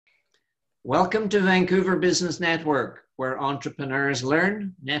Welcome to Vancouver Business Network, where entrepreneurs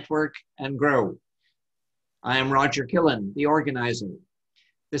learn, network, and grow. I am Roger Killen, the organizer.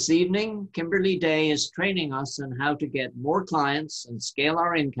 This evening, Kimberley Day is training us on how to get more clients and scale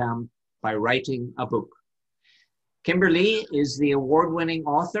our income by writing a book. Kimberley is the award-winning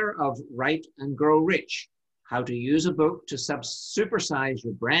author of Write and Grow Rich, How to Use a Book to Supersize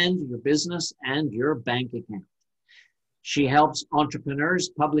Your Brand, Your Business, and Your Bank Account. She helps entrepreneurs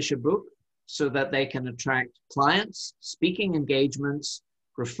publish a book so that they can attract clients, speaking engagements,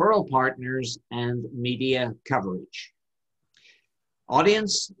 referral partners, and media coverage.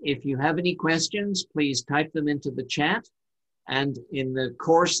 Audience, if you have any questions, please type them into the chat. And in the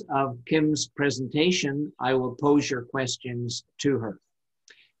course of Kim's presentation, I will pose your questions to her.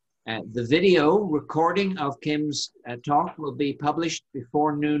 The video recording of Kim's talk will be published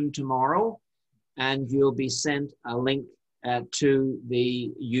before noon tomorrow, and you'll be sent a link to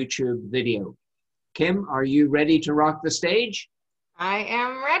the YouTube video. Kim, are you ready to rock the stage? I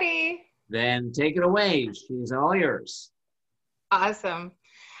am ready. Then take it away. She's all yours. Awesome.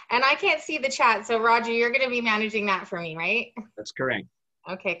 And I can't see the chat, so Roger, you're going to be managing that for me, right? That's correct.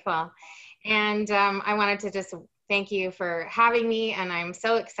 Okay, cool. And I wanted to just thank you for having me, and I'm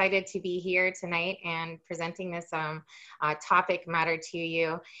so excited to be here tonight and presenting this topic matter to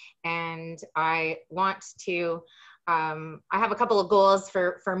you. And I want to I have a couple of goals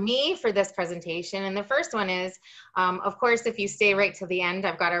for me for this presentation. And the first one is, of course, if you stay right to the end,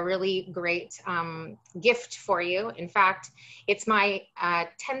 I've got a really great gift for you. In fact, it's my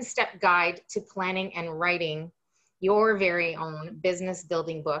 10-step guide to planning and writing your very own business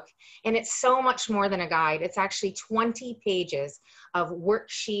building book. And it's so much more than a guide. It's actually 20 pages of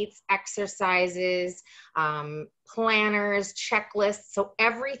worksheets, exercises, planners, checklists. So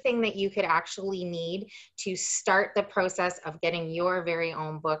everything that you could actually need to start the process of getting your very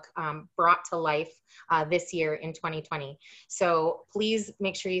own book brought to life this year in 2020. So please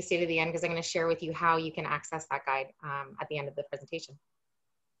make sure you stay to the end, because I'm going to share with you how you can access that guide at the end of the presentation.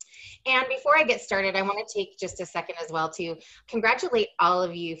 And before I get started, I want to take just a second as well to congratulate all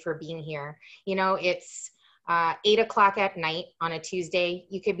of you for being here. You know, it's 8 o'clock at night on a Tuesday.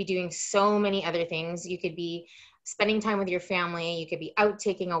 You could be doing so many other things. You could be spending time with your family. You could be out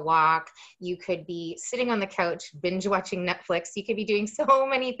taking a walk. You could be sitting on the couch, binge watching Netflix. You could be doing so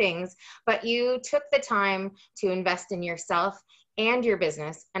many things, but you took the time to invest in yourself and your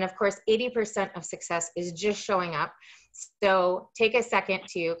business. And of course, 80% of success is just showing up. So take a second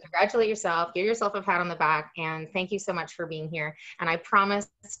to congratulate yourself, give yourself a pat on the back, and thank you so much for being here. And I promise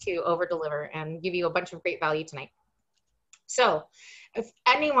to over deliver and give you a bunch of great value tonight. So if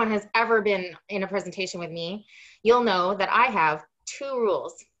anyone has ever been in a presentation with me, you'll know that I have 2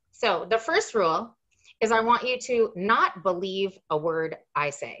 rules. So the first rule is I want you to not believe a word I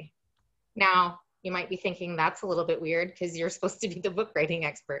say. Now, you might be thinking that's a little bit weird because you're supposed to be the book writing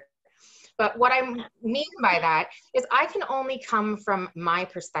expert. But what I mean by that is I can only come from my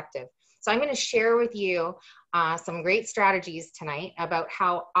perspective. So I'm going to share with you some great strategies tonight about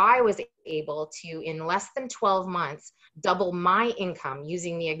how I was able to, in less than 12 months, double my income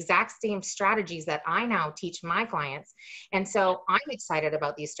using the exact same strategies that I now teach my clients. And so I'm excited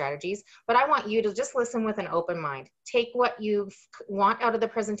about these strategies, but I want you to just listen with an open mind. Take what you want out of the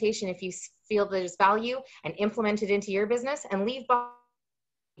presentation if you feel there's value and implement it into your business, and leave what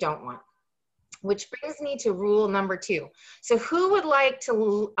you don't want. Which brings me to rule number 2. So who would like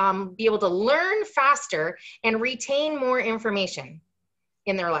to be able to learn faster and retain more information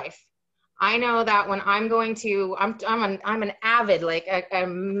in their life? I know that when I'm going to, I'm an avid, like a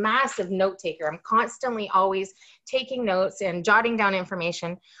massive note taker. I'm constantly always taking notes and jotting down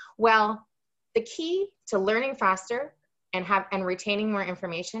information. Well, the key to learning faster and retaining more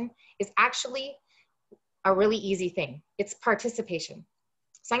information is actually a really easy thing. It's participation.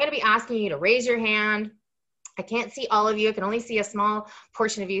 So I'm going to be asking you to raise your hand. I can't see all of you. I can only see a small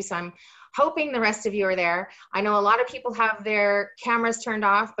portion of you. So I'm hoping the rest of you are there. I know a lot of people have their cameras turned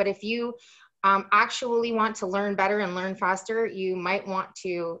off, but if you actually want to learn better and learn faster, you might want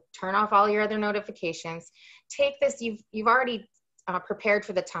to turn off all your other notifications. Take this, you've already prepared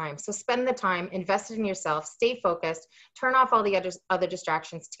for the time. So spend the time, invest in yourself, stay focused, turn off all the other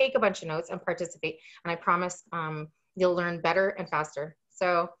distractions, take a bunch of notes and participate. And I promise you'll learn better and faster.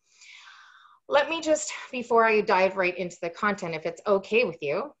 So let me just, before I dive right into the content, if it's okay with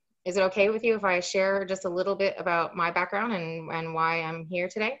you, is it okay with you if I share just a little bit about my background and why I'm here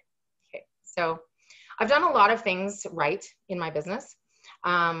today? Okay, so I've done a lot of things right in my business.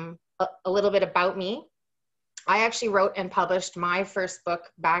 A little bit about me. I actually wrote and published my first book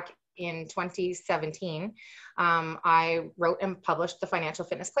back in 2017, I wrote and published the Financial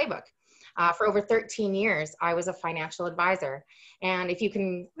Fitness Playbook. For over 13 years, I was a financial advisor. And if you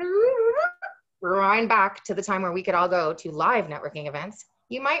can rewind back to the time where we could all go to live networking events,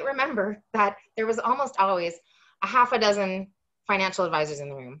 you might remember that there was almost always a half a dozen financial advisors in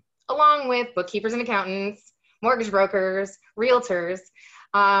the room, along with bookkeepers and accountants, mortgage brokers, realtors.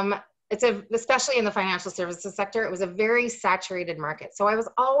 Especially in the financial services sector, it was a very saturated market. So I was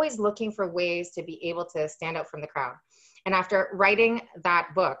always looking for ways to be able to stand out from the crowd. And after writing that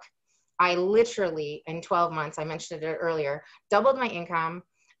book, I literally, in 12 months, I mentioned it earlier, doubled my income.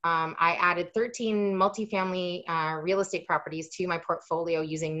 I added 13 multifamily real estate properties to my portfolio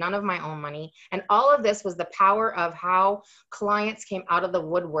using none of my own money. And all of this was the power of how clients came out of the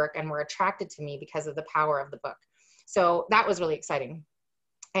woodwork and were attracted to me because of the power of the book. So that was really exciting.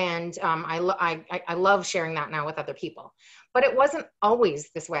 And I love sharing that now with other people. But it wasn't always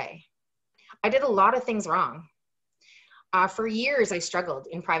this way. I did a lot of things wrong. For years, I struggled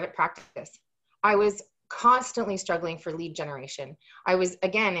in private practice. I was constantly struggling for lead generation. I was,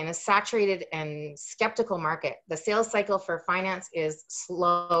 again, in a saturated and skeptical market. The sales cycle for finance is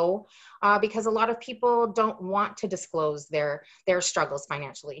slow because a lot of people don't want to disclose their struggles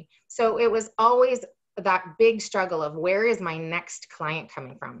financially. So it was always that big struggle of where is my next client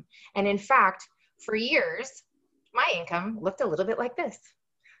coming from? And in fact, for years, my income looked a little bit like this.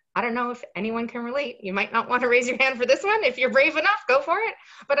 I don't know if anyone can relate. You might not want to raise your hand for this one. If you're brave enough, go for it.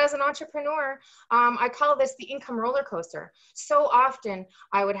 But as an entrepreneur, I call this the income roller coaster. So often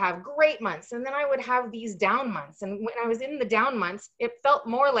I would have great months and then I would have these down months. And when I was in the down months, it felt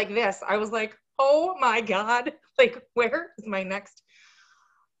more like this. I was like, oh my God, like where is my next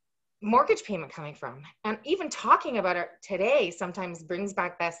mortgage payment coming from? And even talking about it today sometimes brings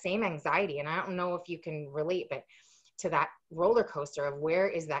back that same anxiety. And I don't know if you can relate, but to that roller coaster of where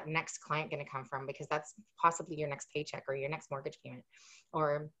is that next client going to come from, because that's possibly your next paycheck or your next mortgage payment,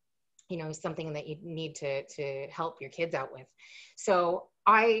 or something that you need to help your kids out with. So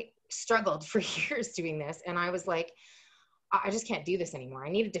I struggled for years doing this, and I was like, I just can't do this anymore.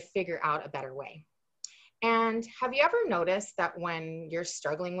 I needed to figure out a better way. And have you ever noticed that when you're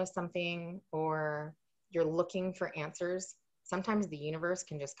struggling with something or you're looking for answers, sometimes the universe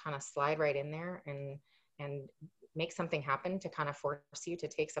can just kind of slide right in there and make something happen to kind of force you to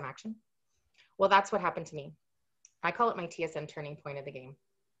take some action? Well, that's what happened to me. I call it my TSN turning point of the game.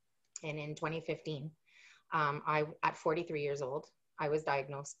 And in 2015, at 43 years old, I was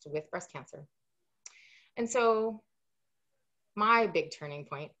diagnosed with breast cancer. And so my big turning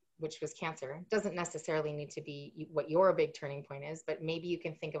point, which was cancer, doesn't necessarily need to be what your big turning point is, but maybe you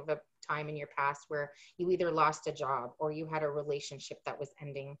can think of a time in your past where you either lost a job or you had a relationship that was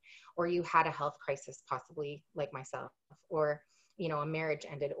ending, or you had a health crisis, possibly like myself, or a marriage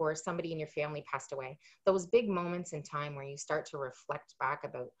ended, or somebody in your family passed away. Those big moments in time where you start to reflect back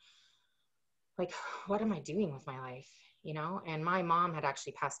about, like, what am I doing with my life? And my mom had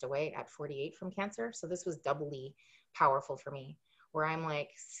actually passed away at 48 from cancer. So this was doubly powerful for me, where I'm like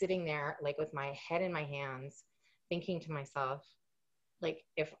sitting there, like with my head in my hands, thinking to myself, like,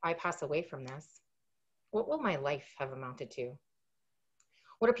 if I pass away from this, what will my life have amounted to?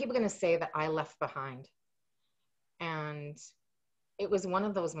 What are people going to say that I left behind? And it was one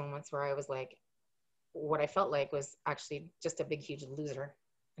of those moments where I was like, what I felt like was actually just a big, huge loser.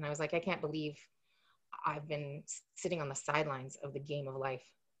 And I was like, I can't believe I've been sitting on the sidelines of the game of life,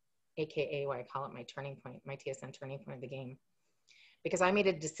 AKA why I call it my turning point, my TSN turning point of the game. Because I made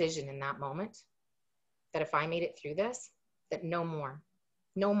a decision in that moment that if I made it through this, that no more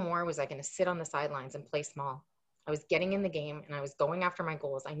was I going to sit on the sidelines and play small. I was getting in the game and I was going after my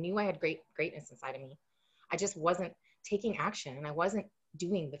goals. I knew I had greatness inside of me. I just wasn't taking action, and I wasn't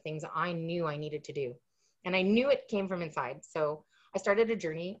doing the things I knew I needed to do. And I knew it came from inside. So I started a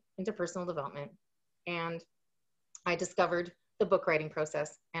journey into personal development, and I discovered the book writing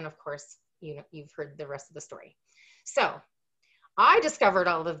process. And of course, you've heard the rest of the story. So I discovered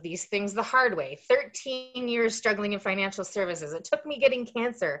all of these things the hard way. 13 years struggling in financial services. It took me getting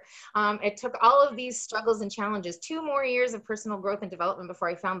cancer. It took all of these struggles and challenges, 2 more years of personal growth and development before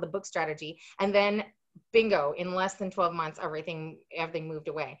I found the book strategy. And then bingo, in less than 12 months, everything moved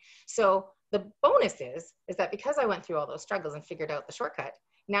away. So the bonus is that because I went through all those struggles and figured out the shortcut,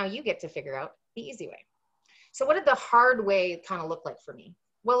 now you get to figure out the easy way. So what did the hard way kind of look like for me?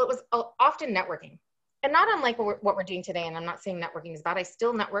 Well, it was often networking. And not unlike what we're doing today, and I'm not saying networking is bad. I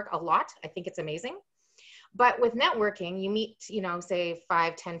still network a lot. I think it's amazing. But with networking, you meet, say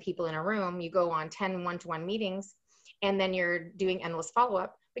 5-10 people in a room, you go on 10 one-to-one meetings, and then you're doing endless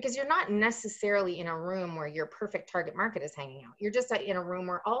follow-up. because you're not necessarily in a room where your perfect target market is hanging out. You're just in a room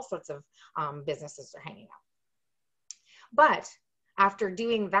where all sorts of businesses are hanging out. But after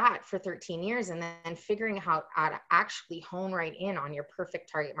doing that for 13 years and then figuring out how to actually hone right in on your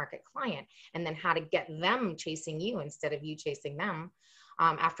perfect target market client, and then how to get them chasing you instead of you chasing them,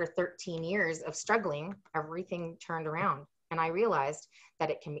 after 13 years of struggling, everything turned around. And I realized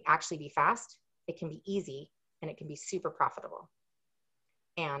that it can actually be fast, it can be easy, and it can be super profitable.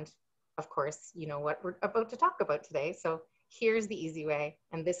 And of course, you know what we're about to talk about today. So here's the easy way.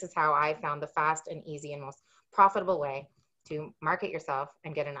 And this is how I found the fast and easy and most profitable way to market yourself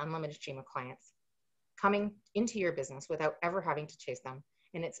and get an unlimited stream of clients coming into your business without ever having to chase them.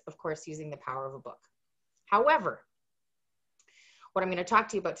 And it's, of course, using the power of a book. However, what I'm going to talk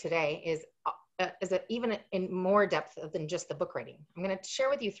to you about today is even in more depth than just the book writing. I'm going to share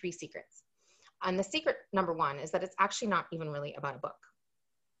with you 3 secrets. And the secret number 1 is that it's actually not even really about a book.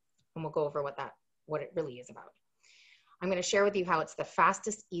 And we'll go over what it really is about. I'm going to share with you how it's the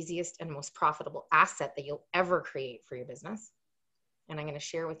fastest, easiest, and most profitable asset that you'll ever create for your business. And I'm going to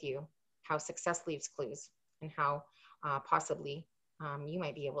share with you how success leaves clues, and how possibly you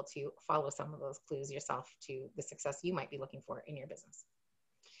might be able to follow some of those clues yourself to the success you might be looking for in your business.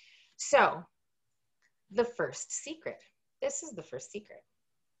 So the first secret, this is the first secret,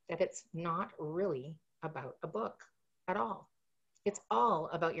 that it's not really about a book at all. It's all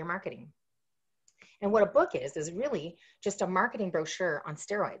about your marketing. And what a book is really just a marketing brochure on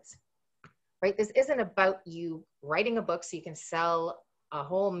steroids, right? This isn't about you writing a book so you can sell a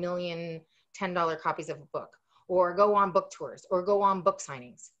whole million $10 copies of a book, or go on book tours, or go on book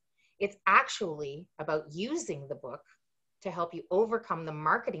signings. It's actually about using the book to help you overcome the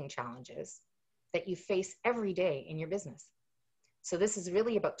marketing challenges that you face every day in your business. So this is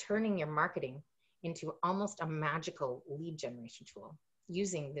really about turning your marketing into almost a magical lead generation tool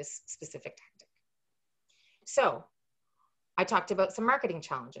using this specific tactic. So I talked about some marketing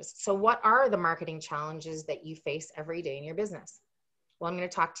challenges. So what are the marketing challenges that you face every day in your business? Well, I'm going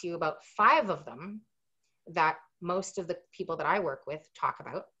to talk to you about 5 of them that most of the people that I work with talk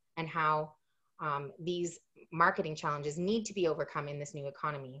about, and how these marketing challenges need to be overcome in this new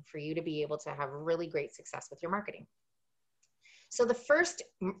economy for you to be able to have really great success with your marketing. So the first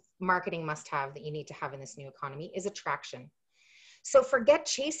marketing must-have that you need to have in this new economy is attraction. So forget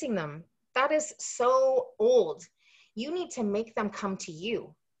chasing them. That is so old. You need to make them come to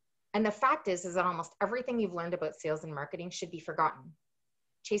you. And the fact is that almost everything you've learned about sales and marketing should be forgotten.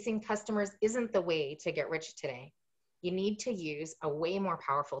 Chasing customers isn't the way to get rich today. You need to use a way more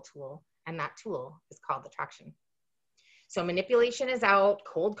powerful tool, and that tool is called attraction. So manipulation is out,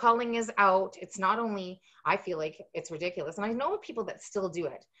 cold calling is out. It's not only, I feel like it's ridiculous, and I know people that still do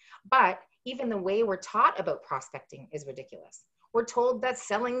it, but even the way we're taught about prospecting is ridiculous. We're told that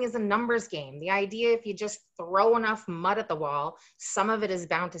selling is a numbers game. The idea, if you just throw enough mud at the wall, some of it is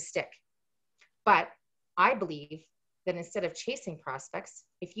bound to stick. But I believe that instead of chasing prospects,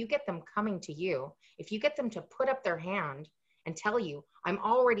 if you get them coming to you, if you get them to put up their hand and tell you, I'm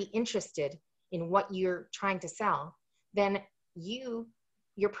already interested in what you're trying to sell, then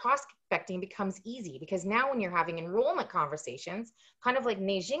your prospecting becomes easy, because now when you're having enrollment conversations, kind of like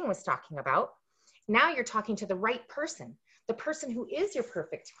Neijing was talking about, now you're talking to the right person, the person who is your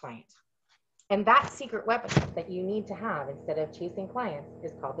perfect client. And that secret weapon that you need to have instead of chasing clients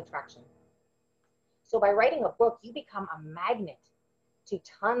is called attraction. So by writing a book, you become a magnet to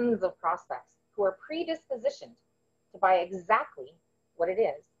tons of prospects who are predispositioned to buy exactly what it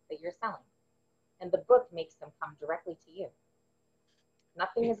is that you're selling. And the book makes them come directly to you.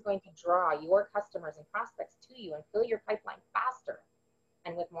 Nothing is going to draw your customers and prospects to you and fill your pipeline faster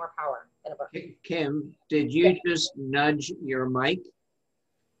and with more power than a book. Kim, did you just nudge your mic?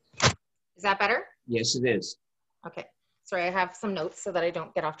 Is that better? Yes, it is. Okay. Sorry, I have some notes so that I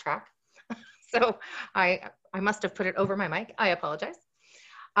don't get off track. So I must have put it over my mic. I apologize.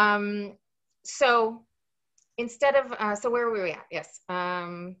 So instead of, so where were we at? Yes.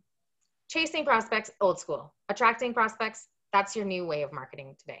 Chasing prospects, old school. Attracting prospects, that's your new way of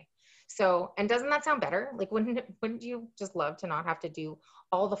marketing today. So, and doesn't that sound better? Like, wouldn't you just love to not have to do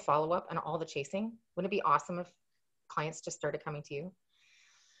all the follow-up and all the chasing? Wouldn't it be awesome if clients just started coming to you?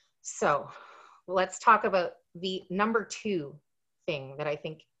 So let's talk about the number 2 thing that I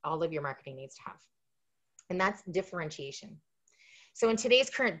think all of your marketing needs to have. And that's differentiation. So in today's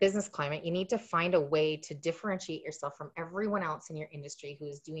current business climate, you need to find a way to differentiate yourself from everyone else in your industry who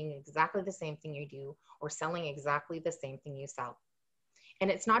is doing exactly the same thing you do or selling exactly the same thing you sell. And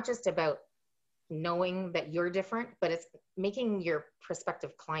it's not just about knowing that you're different, but it's making your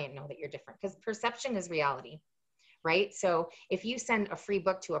prospective client know that you're different, because perception is reality, right? So if you send a free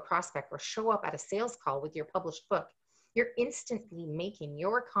book to a prospect or show up at a sales call with your published book, you're instantly making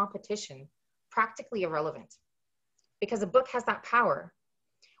your competition practically irrelevant, because a book has that power.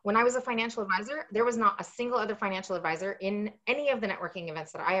 When I was a financial advisor, there was not a single other financial advisor in any of the networking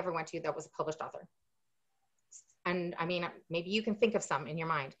events that I ever went to that was a published author. And I mean, maybe you can think of some in your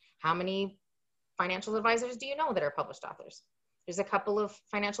mind. How many financial advisors do you know that are published authors? There's a couple of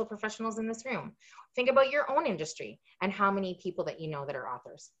financial professionals in this room. Think about your own industry and how many people that you know that are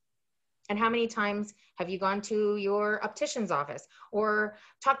authors. And how many times have you gone to your optician's office or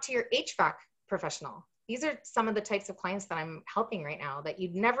talked to your HVAC professional? These are some of the types of clients that I'm helping right now that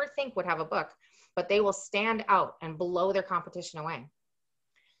you'd never think would have a book, but they will stand out and blow their competition away.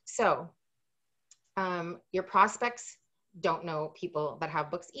 So your prospects don't know people that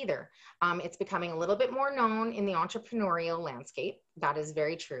have books either. It's becoming a little bit more known in the entrepreneurial landscape. That is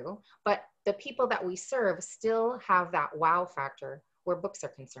very true. But the people that we serve still have that wow factor where books are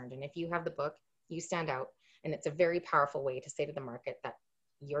concerned. And if you have the book, you stand out. And it's a very powerful way to say to the market that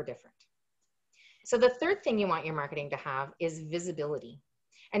you're different. So the third thing you want your marketing to have is visibility.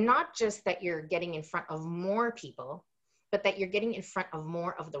 And not just that you're getting in front of more people, but that you're getting in front of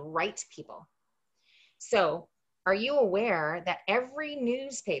more of the right people. So are you aware that every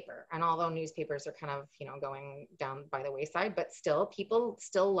newspaper, and although newspapers are kind of, going down by the wayside, but still people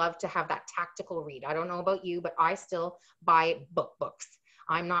still love to have that tactical read. I don't know about you, but I still buy books.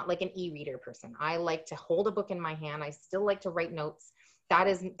 I'm not like an e-reader person. I like to hold a book in my hand. I still like to write notes. That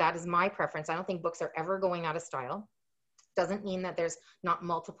is my preference. I don't think books are ever going out of style. Doesn't mean that there's not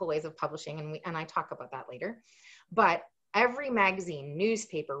multiple ways of publishing, and I talk about that later. But every magazine,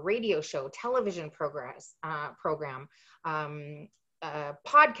 newspaper, radio show, television program,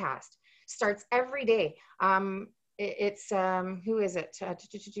 podcast starts every day. It's who is it?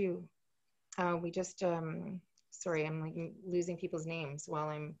 Sorry, I'm like losing people's names while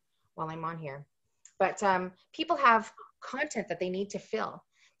I'm on here. But people have content that they need to fill.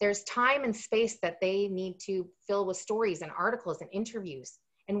 There's time and space that they need to fill with stories and articles and interviews.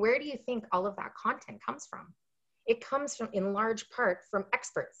 And where do you think all of that content comes from? It comes from, in large part, from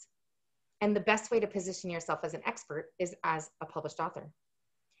experts. And the best way to position yourself as an expert is as a published author.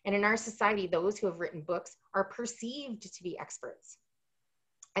 And in our society, those who have written books are perceived to be experts.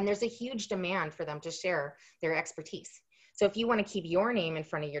 And there's a huge demand for them to share their expertise. So if you want to keep your name in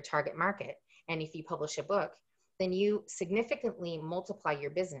front of your target market, and if you publish a book, then you significantly multiply your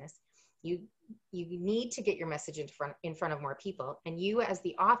business. You need to get your message in front of more people. And you as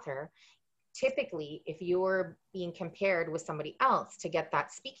the author, typically, if you're being compared with somebody else to get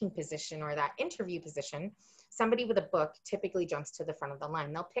that speaking position or that interview position, somebody with a book typically jumps to the front of the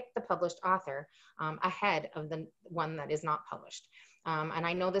line. They'll pick the published author ahead of the one that is not published. And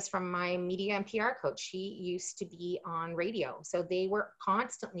I know this from my media and PR coach. She used to be on radio. So they were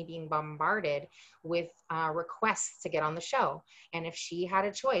constantly being bombarded with requests to get on the show. And if she had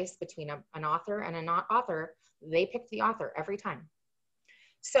a choice between an author and a not author, they picked the author every time.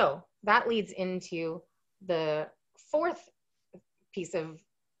 So that leads into the fourth piece of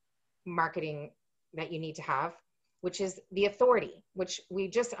marketing that you need to have, which is the authority, which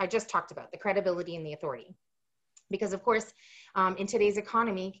I just talked about, the credibility and the authority. Because of course, in today's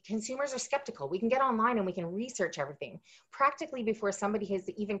economy, consumers are skeptical. We can get online and we can research everything. Practically before somebody has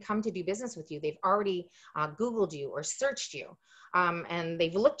even come to do business with you, they've already Googled you or searched you, and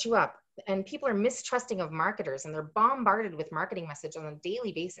they've looked you up. And people are mistrusting of marketers, and they're bombarded with marketing message on a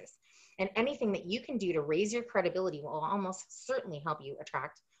daily basis. And anything that you can do to raise your credibility will almost certainly help you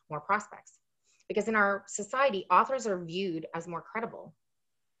attract more prospects. Because in our society, authors are viewed as more credible.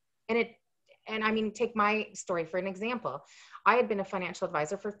 And I mean, take my story for an example. I had been a financial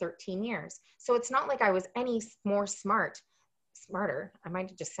advisor for 13 years. So it's not like I was any more smarter. I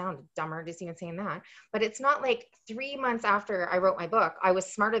might just sound dumber just even saying that, but it's not like 3 months after I wrote my book, I was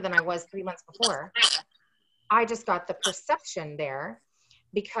smarter than I was 3 months before. I just got the perception there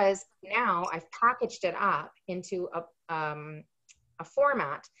because now I've packaged it up into a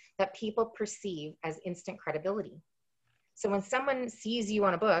format that people perceive as instant credibility. So when someone sees you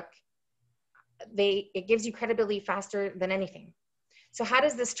on a book, it gives you credibility faster than anything. So how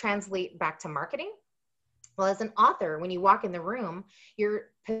does this translate back to marketing? Well, as an author, when you walk in the room, you're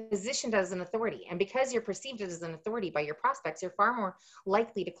positioned as an authority. And because you're perceived as an authority by your prospects, you're far more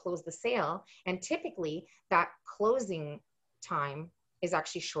likely to close the sale. And typically that closing time is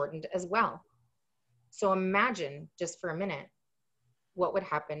actually shortened as well. So imagine just for a minute, what would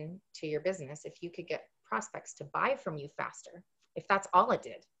happen to your business if you could get prospects to buy from you faster, if that's all it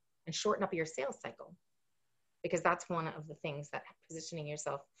did, and shorten up your sales cycle. because that's one of the things that positioning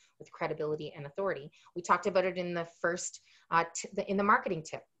yourself with credibility and authority. We talked about it in the first, in the marketing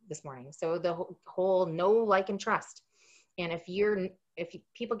tip this morning. So the whole know, like, and trust. And if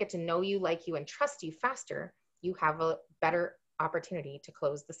people get to know you, like you, and trust you faster, you have a better opportunity to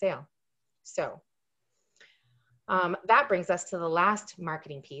close the sale. So that brings us to the last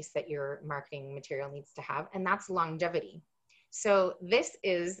marketing piece that your marketing material needs to have, and that's longevity. So this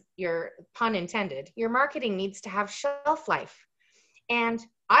is your, pun intended, your marketing needs to have shelf life. And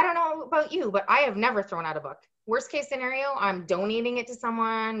I don't know about you, but I have never thrown out a book. Worst case scenario, I'm donating it to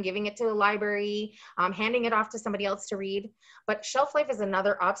someone, giving it to a library, handing it off to somebody else to read. But shelf life is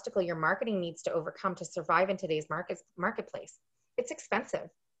another obstacle your marketing needs to overcome to survive in today's marketplace. It's expensive.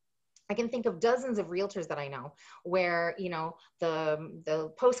 I can think of dozens of realtors that I know where, you know,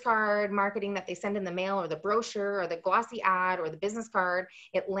 the postcard marketing that they send in the mail, or the brochure, or the glossy ad, or the business card,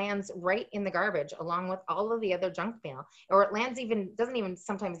 it lands right in the garbage along with all of the other junk mail. Or it doesn't even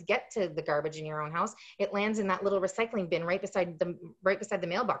sometimes get to the garbage in your own house. It lands in that little recycling bin right beside the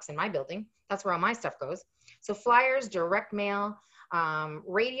mailbox in my building. That's where all my stuff goes. So flyers, direct mail,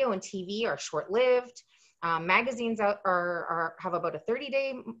 radio and TV are short-lived. Magazines have about a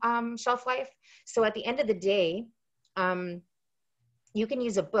 30-day shelf life. So at the end of the day, you can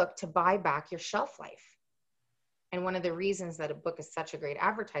use a book to buy back your shelf life. And one of the reasons that a book is such a great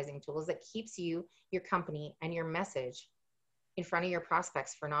advertising tool is it keeps you, your company, and your message in front of your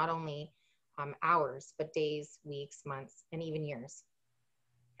prospects for not only hours, but days, weeks, months, and even years.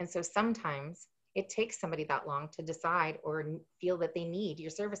 And so sometimes it takes somebody that long to decide or feel that they need your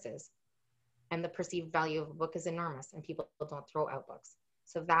services. And the perceived value of a book is enormous, and people don't throw out books.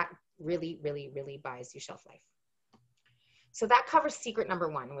 So that really, really, really buys you shelf life. So that covers secret number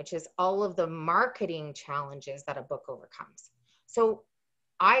one, which is all of the marketing challenges that a book overcomes. So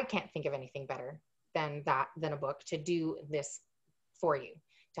I can't think of anything better than a book to do this for you,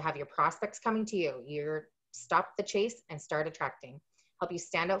 to have your prospects coming to you. You stop the chase and start attracting, help you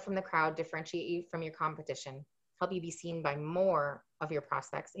stand out from the crowd, differentiate you from your competition, help you be seen by more of your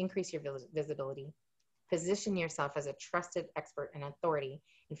prospects, increase your visibility, position yourself as a trusted expert and authority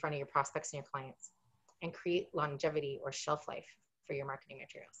in front of your prospects and your clients, and create longevity or shelf life for your marketing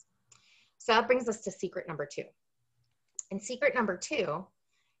materials. So that brings us to secret number two. And secret number two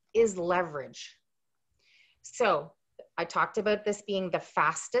is leverage. So I talked about this being the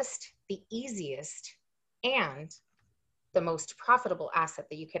fastest, the easiest, and the most profitable asset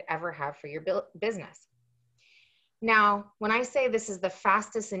that you could ever have for your business. Now, when I say this is the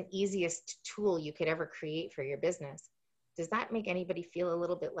fastest and easiest tool you could ever create for your business, does that make anybody feel a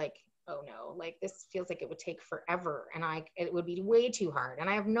little bit like, oh no, like this feels like it would take forever and it would be way too hard and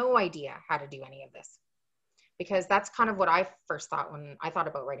I have no idea how to do any of this? Because that's kind of what I first thought when I thought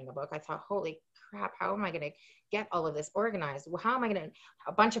about writing a book. I thought, holy crap, how am I going to get all of this organized? Well, how am I going to,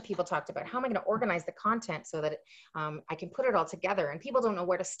 a bunch of people talked about, how am I going to organize the content so that I can put it all together, and people don't know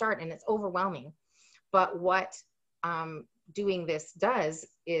where to start and it's overwhelming. But what doing this does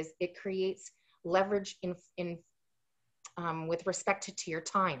is it creates leverage with respect to your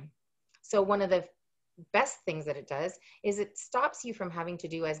time. So one of the best things that it does is it stops you from having to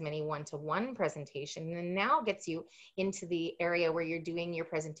do as many one-to-one presentation, and now gets you into the area where you're doing your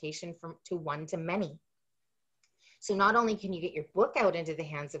presentation to one-to-many. So not only can you get your book out into the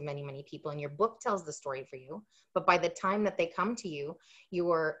hands of many, many people, and your book tells the story for you, but by the time that they come to you,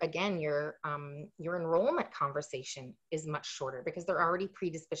 your enrollment conversation is much shorter because they're already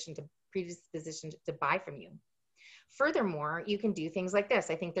predispositioned to buy from you. Furthermore, you can do things like this.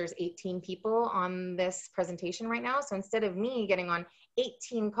 I think there's 18 people on this presentation right now. So instead of me getting on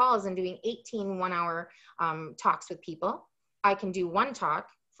 18 calls and doing 18 one-hour talks with people, I can do one talk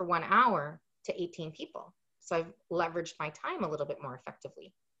for 1 hour to 18 people. So I've leveraged my time a little bit more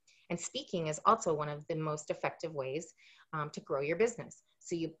effectively. And speaking is also one of the most effective ways to grow your business.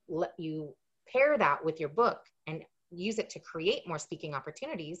 So you pair that with your book and use it to create more speaking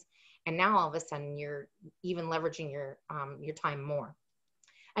opportunities. And now all of a sudden you're even leveraging your time more.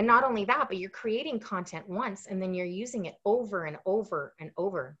 And not only that, but you're creating content once and then you're using it over and over and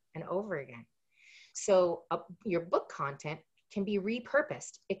over and over again. So your book content can be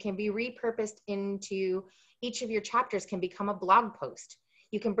repurposed. It can be repurposed into each of your chapters can become a blog post.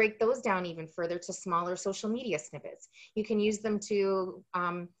 You can break those down even further to smaller social media snippets. You can use them to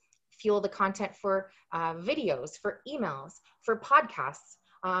fuel the content for videos, for emails, for podcasts,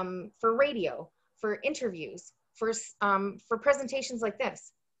 for radio, for interviews, for presentations like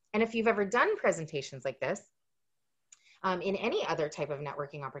this. And if you've ever done presentations like this, in any other type of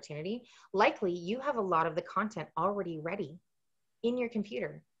networking opportunity, likely you have a lot of the content already ready in your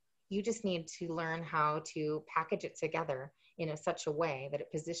computer. You just need to learn how to package it together in such a way that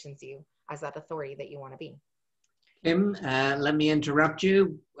it positions you as that authority that you want to be. Kim, let me interrupt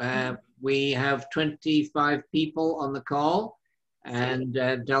you. We have 25 people on the call, and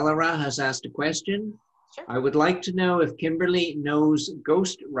Delara has asked a question. Sure. I would like to know if Kimberley knows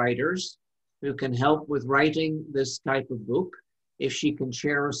ghost writers who can help with writing this type of book. If she can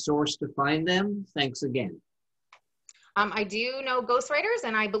share a source to find them, thanks again. I do know ghostwriters,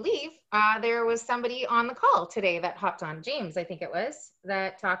 and I believe there was somebody on the call today that hopped on, James, I think it was,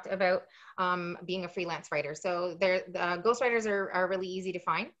 that talked about being a freelance writer. So ghostwriters are really easy to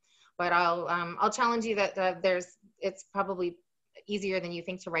find, but I'll challenge you that it's probably easier than you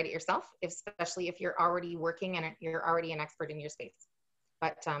think to write it yourself, especially if you're already working and you're already an expert in your space.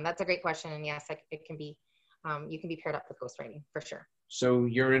 But that's a great question, and yes, it can be, you can be paired up with ghostwriting for sure. So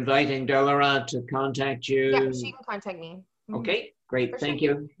you're inviting Delara to contact you? Yeah, she can contact me. Okay, great. Thank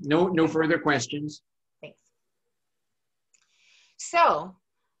you. No further questions. Thanks. So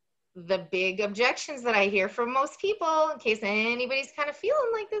the big objections that I hear from most people, in case anybody's kind of feeling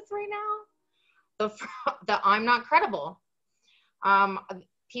like this right now, the I'm not credible.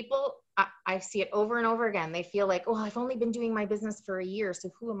 People, I see it over and over again. They feel like, oh, I've only been doing my business for a year, so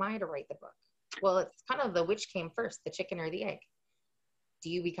who am I to write the book? Well, it's kind of the which came first, the chicken or the egg. Do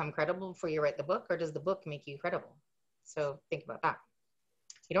you become credible before you write the book, or does the book make you credible? So think about that.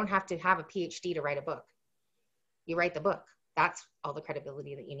 You don't have to have a PhD to write a book. You write the book. That's all the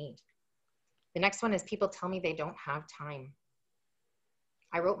credibility that you need. The next one is people tell me they don't have time.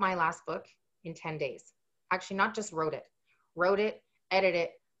 I wrote my last book in 10 days. Actually, not just wrote it, edited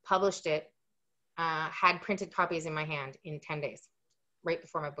it, published it, had printed copies in my hand in 10 days, right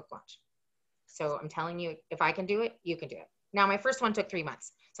before my book launch. So I'm telling you, if I can do it, you can do it. Now, my first one took 3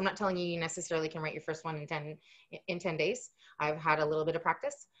 months. So I'm not telling you necessarily can write your first one in 10 days. I've had a little bit of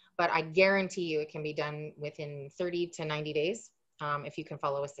practice, but I guarantee you it can be done within 30 to 90 days if you can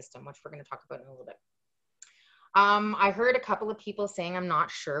follow a system, which we're going to talk about in a little bit. I heard a couple of people saying, I'm not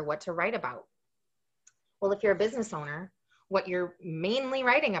sure what to write about. Well, if you're a business owner, what you're mainly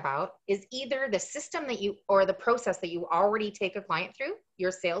writing about is either the system that you, or the process that you already take a client through,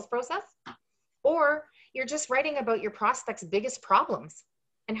 your sales process, or you're just writing about your prospect's biggest problems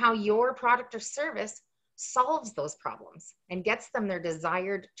and how your product or service solves those problems and gets them their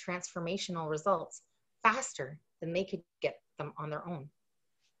desired transformational results faster than they could get them on their own.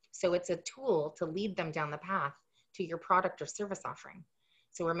 So it's a tool to lead them down the path to your product or service offering.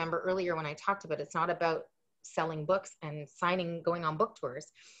 So remember earlier when I talked about, it's not about selling books and going on book tours.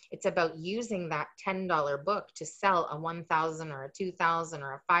 It's about using that $10 book to sell a $1,000 or a $2,000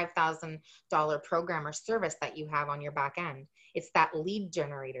 or a $5,000 program or service that you have on your back end. It's that lead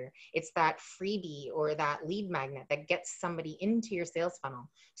generator. It's that freebie or that lead magnet that gets somebody into your sales funnel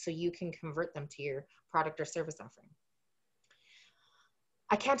so you can convert them to your product or service offering.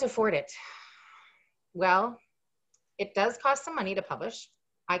 I can't afford it. Well, it does cost some money to publish.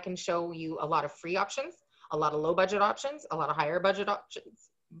 I can show you a lot of free options, a lot of low budget options, a lot of higher budget options.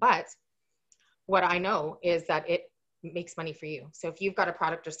 But what I know is that it makes money for you. So if you've got a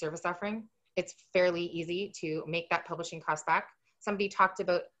product or service offering, it's fairly easy to make that publishing cost back. Somebody talked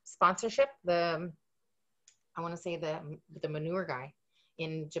about sponsorship. I want to say the manure guy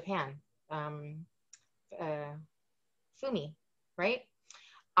in Japan, Fumi, right?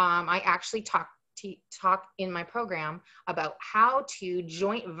 I actually talk in my program about how to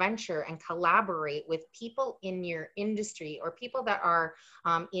joint venture and collaborate with people in your industry or people that are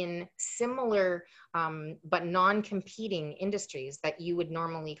in similar but non-competing industries that you would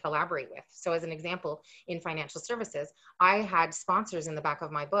normally collaborate with. So as an example, in financial services, I had sponsors in the back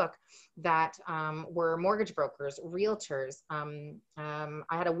of my book that were mortgage brokers, realtors. I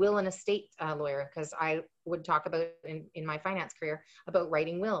had a will and estate lawyer because I would talk about in my finance career about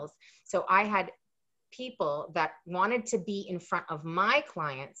writing wills. So I had people that wanted to be in front of my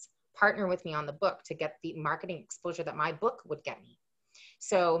clients partner with me on the book to get the marketing exposure that my book would get me.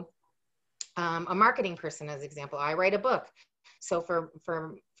 So a marketing person, as example, I write a book. So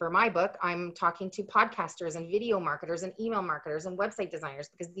for my book, I'm talking to podcasters and video marketers and email marketers and website designers,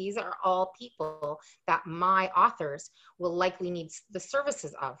 because these are all people that my authors will likely need the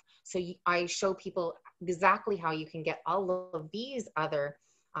services of. So I show people exactly how you can get all of these other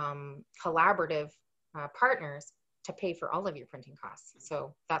collaborative partners to pay for all of your printing costs.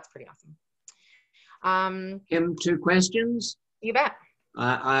 So that's pretty awesome. Kim, 2 questions. You bet.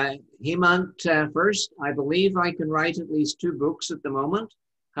 Hemant first. I believe I can write at least 2 books at the moment.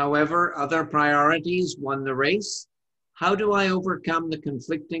 However, other priorities won the race. How do I overcome the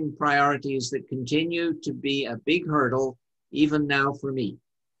conflicting priorities that continue to be a big hurdle even now for me?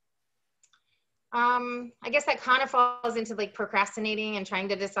 I guess that kind of falls into like procrastinating and trying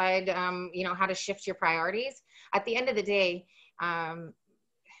to decide, you know, how to shift your priorities. At the end of the day,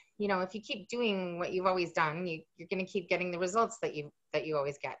 you know, if you keep doing what you've always done, you're going to keep getting the results that you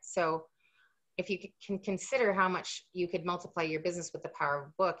always get. So if you can consider how much you could multiply your business with the power of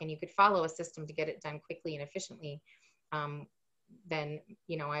a book, and you could follow a system to get it done quickly and efficiently, then,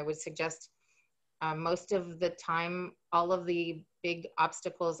 you know, I would suggest most of the time, all of the big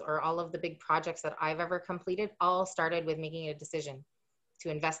obstacles or all of the big projects that I've ever completed all started with making a decision to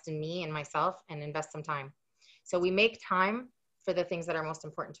invest in me and myself and invest some time. So we make time for the things that are most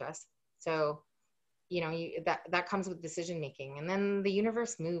important to us. So, you know, that comes with decision making, and then the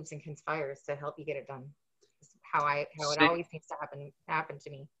universe moves and conspires to help you get it done. It's how it always seems to happen to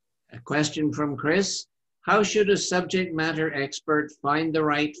me. A question from Chris. How should a subject matter expert find the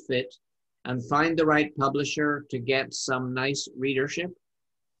right fit and find the right publisher to get some nice readership?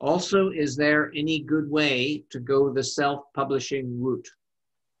 Also, is there any good way to go the self-publishing route?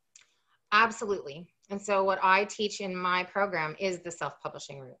 Absolutely. And so what I teach in my program is the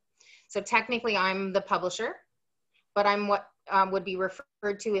self-publishing route. So technically I'm the publisher, but I'm what would be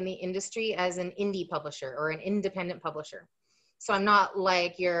referred to in the industry as an indie publisher or an independent publisher. So I'm not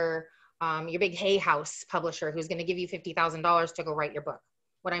like your big Hay House publisher who's going to give you $50,000 to go write your book.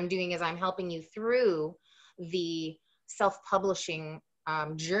 What I'm doing is I'm helping you through the self-publishing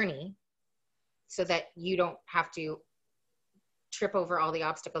journey so that you don't have to trip over all the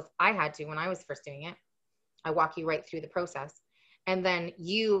obstacles I had to when I was first doing it. I walk you right through the process, and then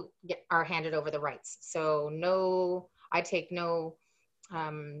you are handed over the rights. So I take no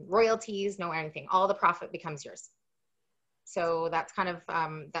royalties, no anything. All the profit becomes yours. So that's kind of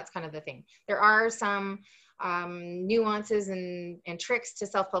the thing. There are some nuances and tricks to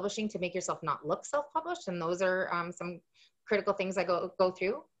self-publishing to make yourself not look self-published, and those are some critical things I go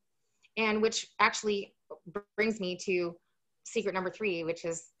through, and which actually brings me to secret number 3, which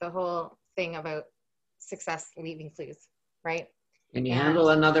is the whole thing about success leaving clues, right? Can you handle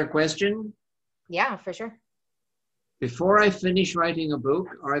another question? Yeah, for sure. Before I finish writing a book,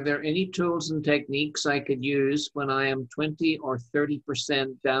 are there any tools and techniques I could use when I am 20 or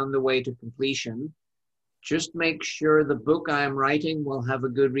 30% down the way to completion? Just make sure the book I am writing will have a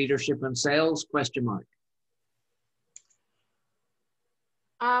good readership and sales, ?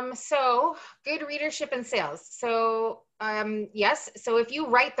 So good readership and sales. So yes, so if you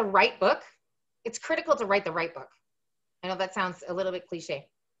write the right book, it's critical to write the right book. I know that sounds a little bit cliche,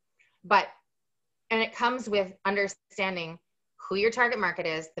 and it comes with understanding who your target market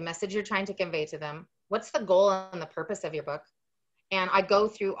is, the message you're trying to convey to them, what's the goal and the purpose of your book. And I go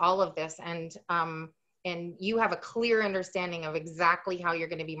through all of this, and you have a clear understanding of exactly how you're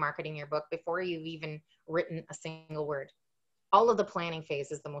going to be marketing your book before you've even written a single word. All of the planning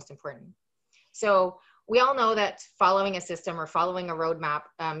phase is the most important. So we all know that following a system or following a roadmap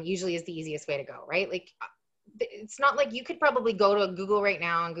usually is the easiest way to go, right? Like, it's not like you could probably go to Google right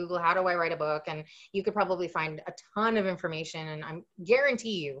now and Google, how do I write a book? And you could probably find a ton of information. And I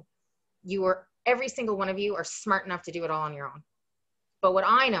guarantee every single one of you are smart enough to do it all on your own. But what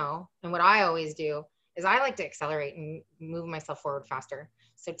I know and what I always do is I like to accelerate and move myself forward faster.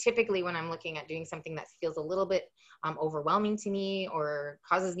 So typically when I'm looking at doing something that feels a little bit overwhelming to me or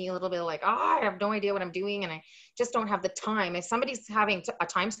causes me a little bit like, I have no idea what I'm doing and I just don't have the time. If somebody's having a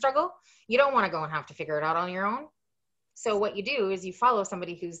time struggle, you don't want to go and have to figure it out on your own. So what you do is you follow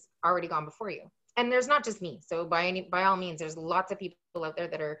somebody who's already gone before you. And there's not just me. So by all means, there's lots of people out there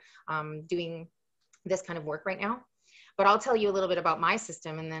that are doing this kind of work right now. But I'll tell you a little bit about my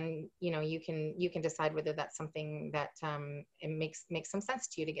system, and then you can decide whether that's something that it makes some sense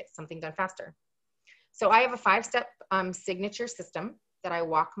to you to get something done faster. So I have a 5-step signature system that I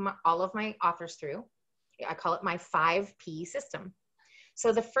walk all of my authors through. I call it my 5P system.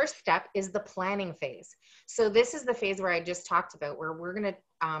 So the first step is the planning phase. So this is the phase where I just talked about, where we're going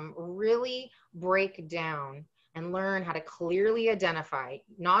to really break down and learn how to clearly identify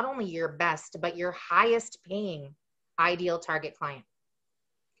not only your best, but your highest paying ideal target client.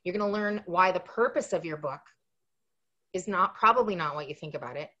 You're going to learn why the purpose of your book is probably not what you think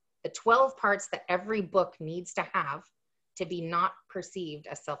about it. The 12 parts that every book needs to have to be not perceived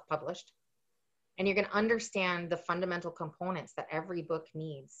as self-published. And you're going to understand the fundamental components that every book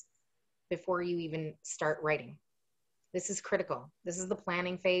needs before you even start writing. This is critical. This is the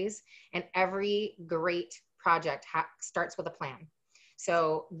planning phase, and every great project starts with a plan.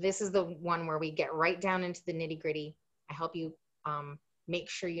 So this is the one where we get right down into the nitty-gritty. I help you make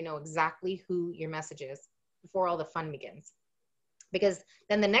sure you know exactly who your message is before all the fun begins. Because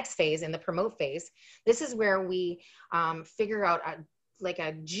then the next phase, in the promote phase, this is where we figure out like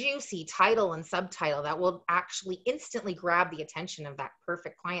a juicy title and subtitle that will actually instantly grab the attention of that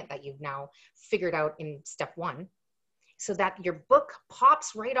perfect client that you've now figured out in step one, so that your book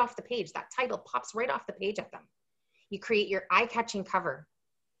pops right off the page. That title pops right off the page at them. You create your eye-catching cover.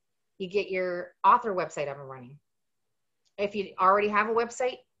 You get your author website up and running. If you already have a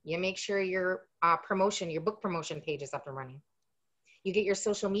website, you make sure your your book promotion page is up and running. You get your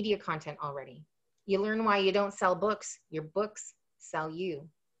social media content already. You learn why you don't sell books. Your books sell you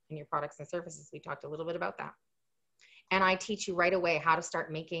and your products and services. We talked a little bit about that. And I teach you right away how to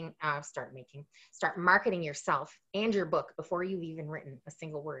start marketing yourself and your book before you've even written a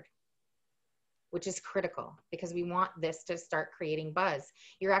single word, which is critical because we want this to start creating buzz.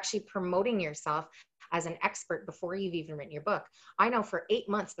 You're actually promoting yourself as an expert before you've even written your book. I know for 8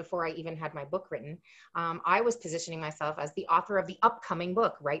 months before I even had my book written, I was positioning myself as the author of the upcoming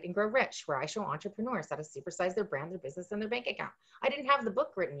book, Write and Grow Rich, where I show entrepreneurs how to supersize their brand, their business, and their bank account. I didn't have the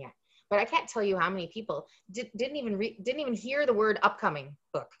book written yet, but I can't tell you how many people didn't even hear the word upcoming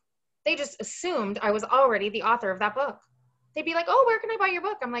book. They just assumed I was already the author of that book. They'd be like, oh, where can I buy your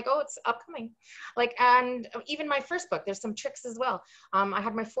book? I'm like, oh, it's upcoming. Like, and even my first book, there's some tricks as well. I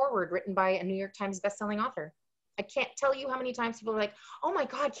had my foreword written by a New York Times bestselling author. I can't tell you how many times people are like, oh my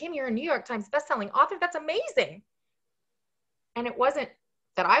God, Kim, you're a New York Times bestselling author. That's amazing. And it wasn't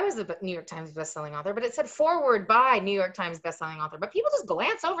that I was a New York Times bestselling author, but it said foreword by New York Times bestselling author. But people just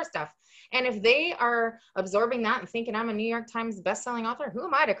glance over stuff. And if they are absorbing that and thinking I'm a New York Times bestselling author, who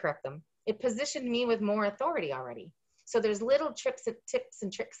am I to correct them? It positioned me with more authority already. So there's little tips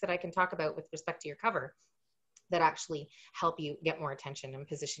and tricks that I can talk about with respect to your cover that actually help you get more attention and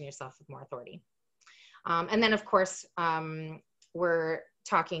position yourself with more authority. And then of course, we're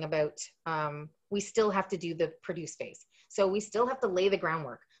talking about, we still have to do the produce phase. So we still have to lay the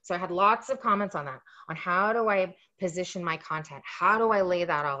groundwork. So I had lots of comments on that, on how do I position my content? How do I lay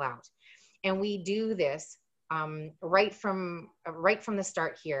that all out? And we do this right from the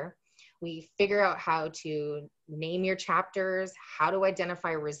start here. We figure out how to name your chapters, how to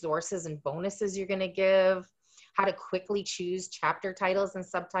identify resources and bonuses you're going to give, how to quickly choose chapter titles and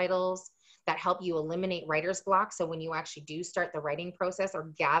subtitles that help you eliminate writer's block. So when you actually do start the writing process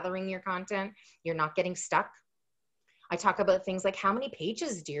or gathering your content, you're not getting stuck. I talk about things like how many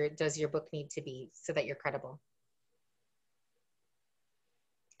pages does your book need to be so that you're credible?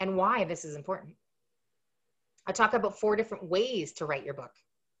 And why this is important. I talk about 4 different ways to write your book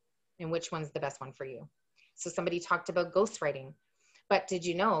and which one's the best one for you. So somebody talked about ghostwriting, but did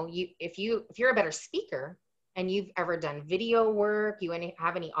you know if you're a better speaker and you've ever done video work, you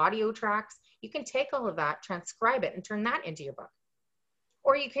have any audio tracks, you can take all of that, transcribe it, and turn that into your book.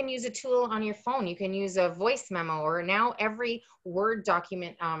 Or you can use a tool on your phone. You can use a voice memo, or now every Word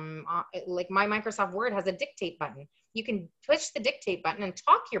document, like my Microsoft Word has a dictate button. You can push the dictate button and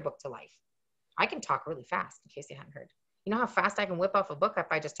talk your book to life. I can talk really fast, in case you hadn't heard. You know how fast I can whip off a book if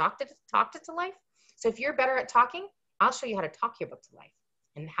I just talked it to life? So if you're better at talking, I'll show you how to talk your book to life.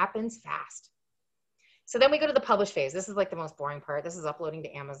 And it happens fast. So then we go to the publish phase. This is like the most boring part. This is uploading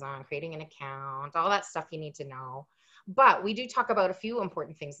to Amazon, creating an account, all that stuff you need to know. But we do talk about a few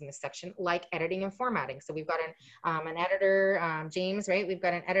important things in this section, like editing and formatting. So we've got an editor, James, right? We've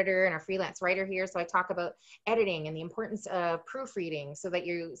got an editor and a freelance writer here. So I talk about editing and the importance of proofreading so that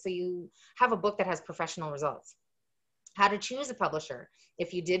you have a book that has professional results. How to choose a publisher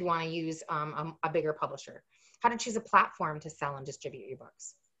if you did want to use a bigger publisher. How to choose a platform to sell and distribute your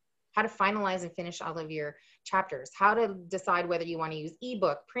books. How to finalize and finish all of your chapters. How to decide whether you want to use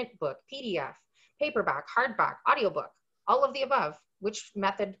ebook, print book, PDF, paperback, hardback, audiobook, all of the above. Which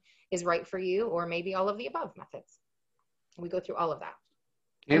method is right for you, or maybe all of the above methods. We go through all of that.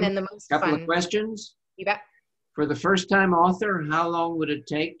 Kim, and then the most couple fun. Of questions. You bet. For the first-time author, how long would it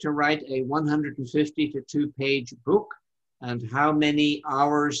take to write a 150 to 2-page book? And how many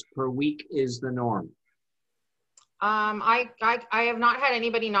hours per week is the norm? I have not had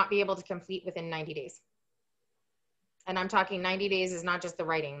anybody not be able to complete within 90 days. And I'm talking 90 days is not just the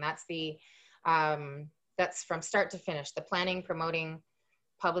writing. That's that's from start to finish, the planning, promoting,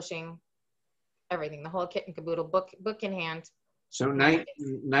 publishing, everything, the whole kit and caboodle, book in hand. So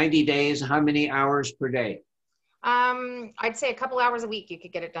 90 days, how many hours per day? I'd say a couple hours a week, you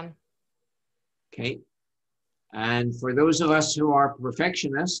could get it done. Okay. And for those of us who are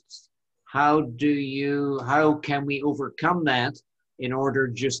perfectionists, how can we overcome that in order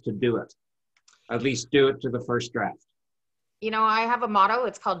just to do it? At least do it to the first draft. You know, I have a motto.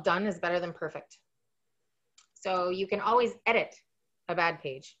 It's called done is better than perfect. So you can always edit a bad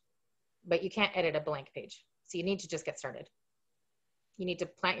page, but you can't edit a blank page. So you need to just get started. You need to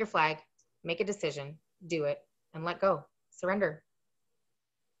plant your flag, make a decision, do it, and let go. Surrender.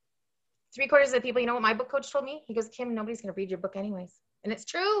 3/4 of the people, you know what my book coach told me? He goes, Kim, nobody's going to read your book anyways. And it's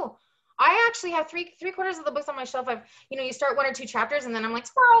true. I actually have 3/4 of the books on my shelf. You start 1 or 2 chapters and then I'm like,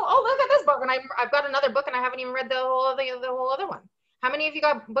 squirrel, oh, look at this book. And I've got another book and I haven't even read the whole other one. How many of you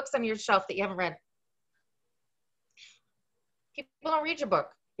got books on your shelf that you haven't read? People don't read your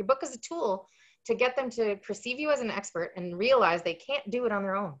book. Your book is a tool to get them to perceive you as an expert and realize they can't do it on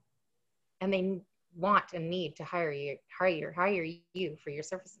their own. And they want and need to hire you for your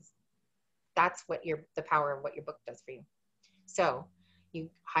services. That's what the power of what your book does for you. So you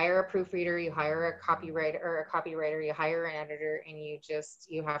hire a proofreader, you hire a copywriter, you hire an editor, and you just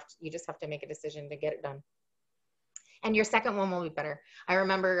have to make a decision to get it done. And your second one will be better. I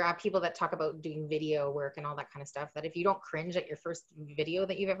remember people that talk about doing video work and all that kind of stuff, that if you don't cringe at your first video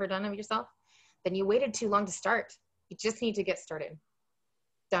that you've ever done of yourself, then you waited too long to start. You just need to get started.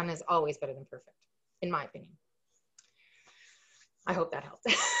 Done is always better than perfect, in my opinion. I hope that helped.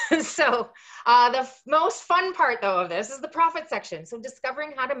 So the most fun part, though, of this is the profit section. So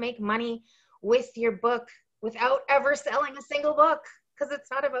discovering how to make money with your book without ever selling a single book, because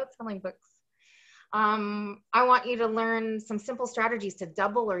it's not about selling books. I want you to learn some simple strategies to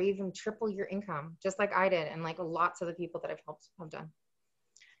double or even triple your income, just like I did, and like lots of the people that I've helped have done.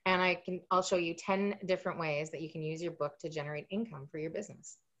 And I'll show you 10 different ways that you can use your book to generate income for your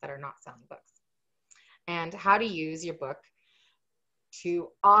business that are not selling books, and how to use your book to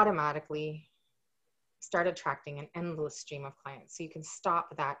automatically start attracting an endless stream of clients. So you can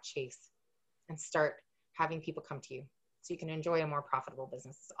stop that chase and start having people come to you so you can enjoy a more profitable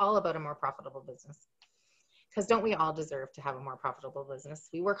business. It's all about a more profitable business. Because don't we all deserve to have a more profitable business?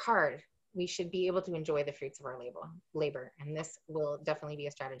 We work hard. We should be able to enjoy the fruits of our labor. And this will definitely be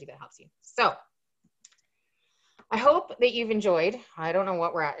a strategy that helps you. So I hope that you've enjoyed. I don't know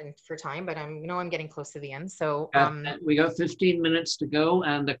what we're at for time, but I'm getting close to the end. So we got 15 minutes to go.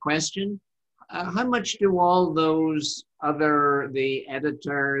 And the question, how much do all those the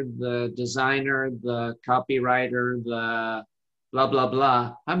editor, the designer, the copywriter, the blah, blah,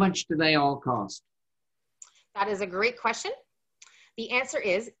 blah, how much do they all cost? That is a great question. The answer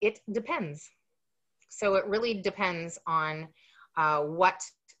is, it depends. So it really depends on what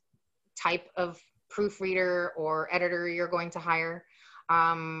type of proofreader or editor you're going to hire.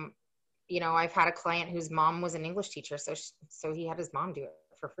 I've had a client whose mom was an English teacher, so he had his mom do it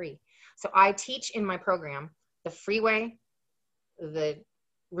for free. So I teach in my program the free way, the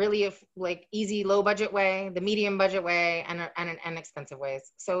really easy low budget way, the medium budget way, and expensive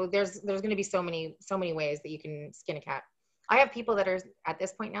ways. So there's going to be so many ways that you can skin a cat. I have people that are at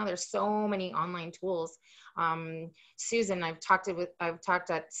this point now, there's so many online tools. Susan, I've talked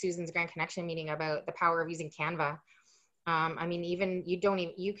at Susan's Grand Connection meeting about the power of using Canva.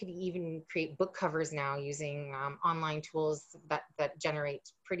 You could even create book covers now using online tools that generate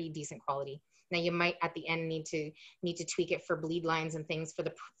pretty decent quality. Now you might at the end need to tweak it for bleed lines and things for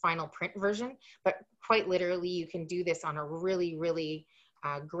the final print version, but quite literally you can do this on a really, really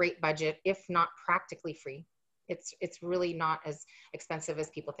great budget, if not practically free. It's really not as expensive as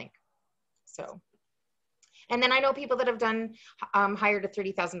people think. So, and then I know people that have hired a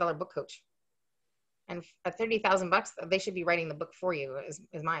 $30,000 book coach, and at $30,000, they should be writing the book for you,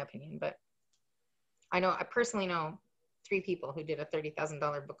 is my opinion. But I personally know 3 people who did a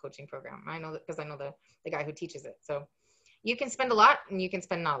 $30,000 book coaching program. I know that because I know the guy who teaches it. So you can spend a lot and you can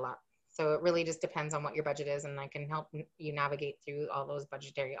spend not a lot. So it really just depends on what your budget is, and I can help you navigate through all those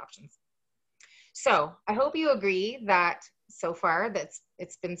budgetary options. So I hope you agree that so far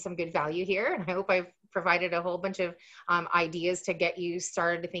it's been some good value here. And I hope I've provided a whole bunch of ideas to get you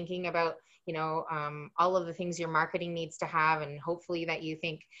started thinking about, all of the things your marketing needs to have. And hopefully that you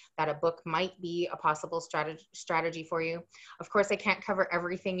think that a book might be a possible strategy for you. Of course, I can't cover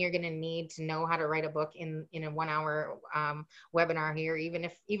everything you're going to need to know how to write a book in a 1-hour webinar here. Even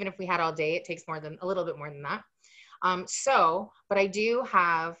if we had all day, it takes a little bit more than that. But I do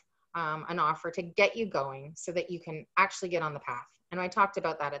have an offer to get you going so that you can actually get on the path. And I talked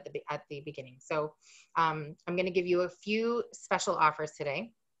about that at the beginning. So I'm going to give you a few special offers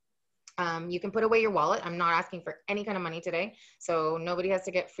today. You can put away your wallet. I'm not asking for any kind of money today, so nobody has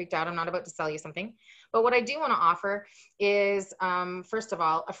to get freaked out. I'm not about to sell you something. But what I do want to offer is, first of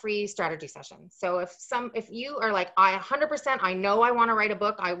all, a free strategy session. So if you are like, I 100%, I know I want to write a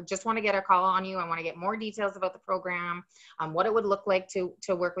book. I just want to get a call on you. I want to get more details about the program, what it would look like to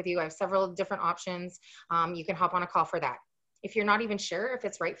work with you. I have several different options. You can hop on a call for that. If you're not even sure if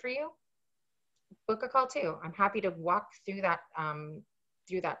it's right for you, book a call too. I'm happy to walk through that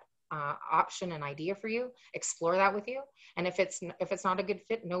option and idea for you, explore that with you. And if it's not a good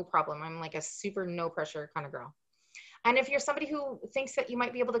fit, no problem. I'm like a super no pressure kind of girl. And if you're somebody who thinks that you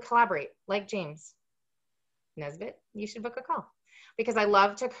might be able to collaborate, like James Nesbitt, you should book a call, because I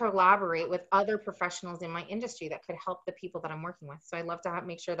love to collaborate with other professionals in my industry that could help the people that I'm working with. So I love to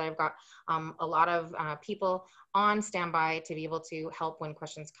make sure that I've got a lot of people on standby to be able to help when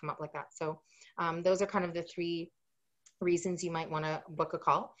questions come up like that. So those are kind of the 3 reasons you might want to book a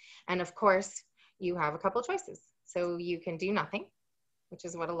call. And of course, you have a couple of choices. So you can do nothing, which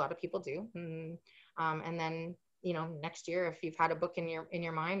is what a lot of people do. And then, you know, next year, if you've had a book in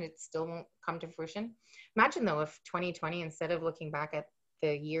your mind, it still won't come to fruition. Imagine though, if 2020, instead of looking back at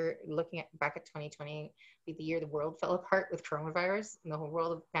the year, back at 2020, be the year the world fell apart with coronavirus and the whole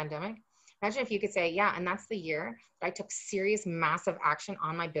world of pandemic. Imagine if you could say, yeah, and that's the year that I took serious, massive action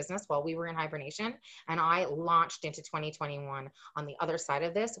on my business while we were in hibernation. And I launched into 2021 on the other side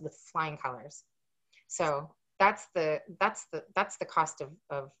of this with flying colors. So that's the cost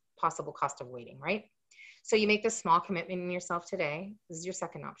of possible cost of waiting, right? So you make this small commitment in yourself today. This is your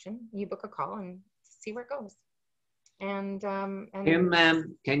second option. You book a call and see where it goes. And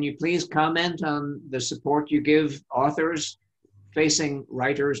Kim, can you please comment on the support you give authors facing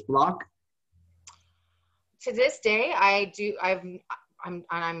writer's block? To this day, I'm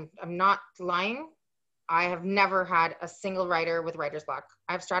not lying. I have never had a single writer with writer's block.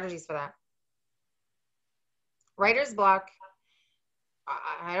 I have strategies for that. Writer's block,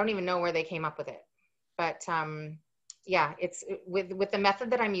 I don't even know where they came up with it. But yeah, it's with the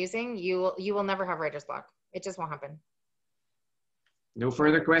method that I'm using, you will never have writer's block. It just won't happen. No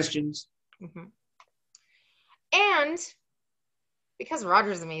further questions. Mm-hmm. And because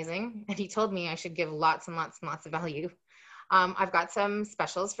Roger's amazing, and he told me I should give lots and lots and lots of value, I've got some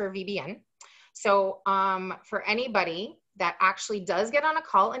specials for VBN. So for anybody that actually does get on a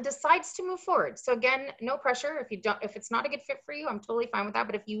call and decides to move forward. So again, no pressure. If it's not a good fit for you, I'm totally fine with that.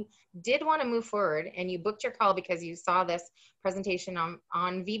 But if you did want to move forward and you booked your call because you saw this presentation on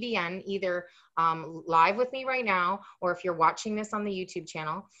VBN, either live with me right now, or if you're watching this on the YouTube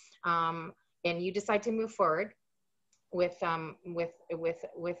channel, and you decide to move forward with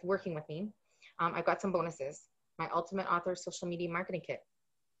working with me, I've got some bonuses. My Ultimate Author Social Media Marketing Kit,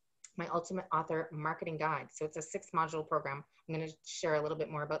 my Ultimate Author Marketing Guide. So it's a 6-module program. I'm going to share a little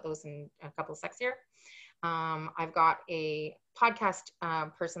bit more about those in a couple of seconds here. I've got a podcast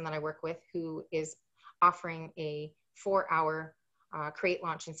person that I work with who is offering a 4-hour create,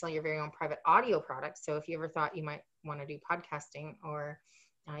 launch, and sell your very own private audio product. So if you ever thought you might want to do podcasting, or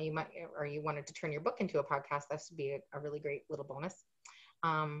you wanted to turn your book into a podcast, that would be a really great little bonus.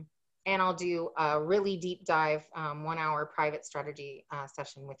 And I'll do a really deep dive 1-hour private strategy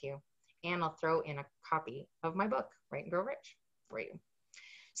session with you. And I'll throw in a copy of my book, Write and Grow Rich, for you.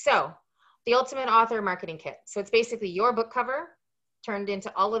 So the Ultimate Author Marketing Kit. So it's basically your book cover turned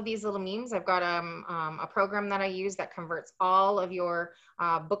into all of these little memes. I've got a program that I use that converts all of your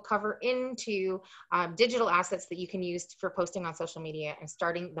book cover into digital assets that you can use for posting on social media and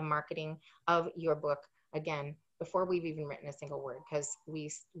starting the marketing of your book, again, before we've even written a single word, because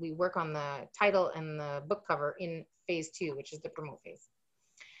we work on the title and the book cover in phase 2, which is the promote phase.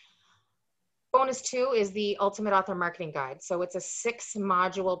 Bonus 2 is the Ultimate Author Marketing Guide. So it's a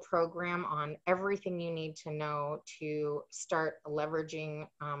 6-module program on everything you need to know to start leveraging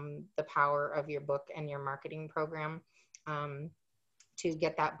the power of your book and your marketing program to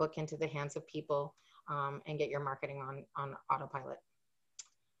get that book into the hands of people and get your marketing on autopilot.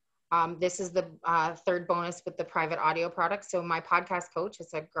 This is the 3rd bonus with the private audio product. So my podcast coach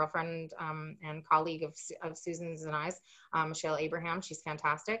is a girlfriend and colleague of Susan's and I's, Michelle Abraham. She's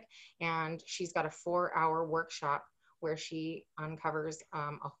fantastic. And she's got a 4-hour workshop where she uncovers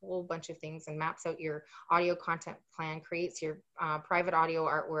a whole bunch of things and maps out your audio content plan, creates your private audio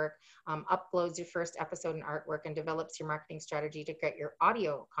artwork, uploads your first episode in artwork, and develops your marketing strategy to get your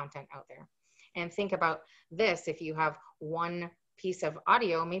audio content out there. And think about this: if you have one piece of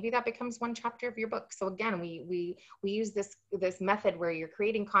audio, maybe that becomes one chapter of your book. So again, we use this method where you're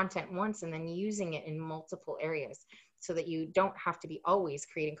creating content once and then using it in multiple areas, so that you don't have to be always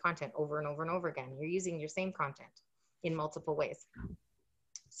creating content over and over and over again. You're using your same content in multiple ways.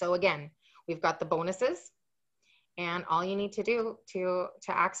 So again, we've got the bonuses, and all you need to do to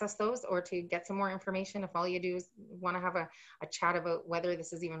access those, or to get some more information, if all you do is want to have a chat about whether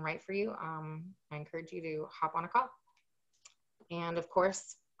this is even right for you, I encourage you to hop on a call. And of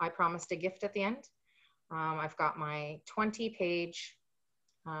course, I promised a gift at the end. I've got my 20-page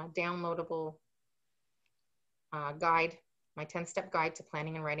downloadable guide, my 10-step guide to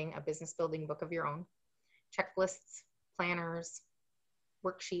planning and writing a business building book of your own. Checklists, planners,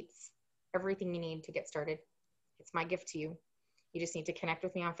 worksheets, everything you need to get started. It's my gift to you. You just need to connect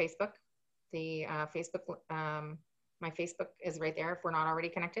with me on Facebook. The Facebook My Facebook is right there if we're not already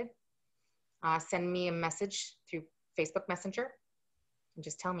connected. Send me a message through Facebook Messenger and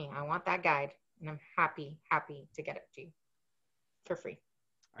just tell me, I want that guide. And I'm happy to get it to you for free.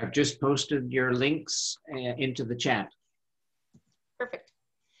 I've just posted your links into the chat. Perfect.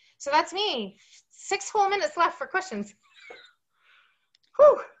 So that's me. 6 whole minutes left for questions.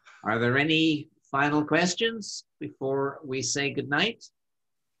 Whew. Are there any final questions before we say goodnight?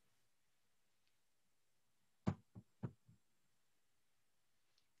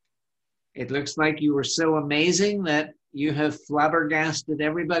 It looks like you were so amazing that you have flabbergasted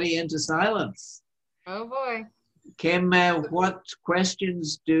everybody into silence. Oh boy. Kim, what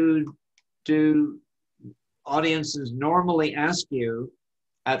questions do audiences normally ask you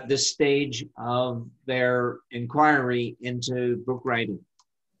at this stage of their inquiry into book writing?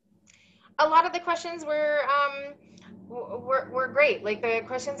 A lot of the questions were great. Like the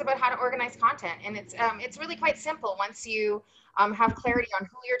questions about how to organize content, and it's really quite simple once you have clarity on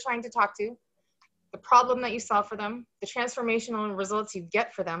who you're trying to talk to, the problem that you solve for them, the transformational results you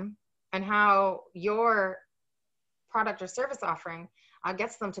get for them, and how your product or service offering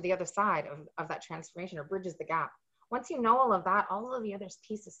gets them to the other side of that transformation or bridges the gap. Once you know all of that, all of the other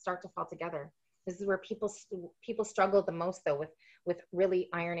pieces start to fall together. This is where people struggle the most, though, with really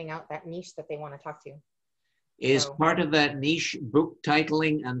ironing out that niche that they want to talk to. Is part of that niche book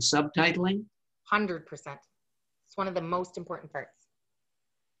titling and subtitling? 100%. It's one of the most important parts.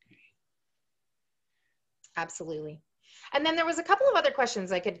 Absolutely. And then there was a couple of other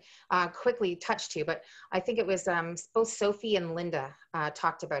questions I could quickly touch to, but I think it was both Sophie and Linda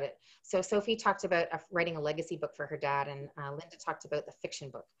talked about it. So Sophie talked about writing a legacy book for her dad, and Linda talked about the fiction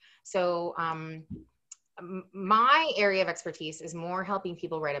book. So my area of expertise is more helping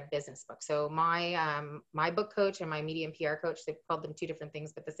people write a business book. So my book coach and my media and PR coach, they've called them 2 different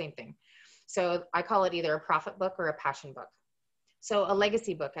things, but the same thing. So I call it either a profit book or a passion book. So a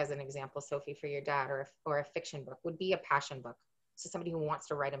legacy book, as an example, Sophie, for your dad, or a fiction book would be a passion book. So somebody who wants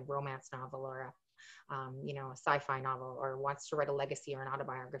to write a romance novel or a sci-fi novel, or wants to write a legacy or an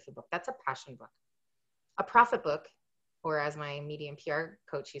autobiography book, that's a passion book. A profit book, or as my media and PR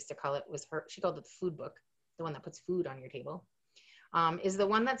coach used to call it, she called it the food book, the one that puts food on your table, is the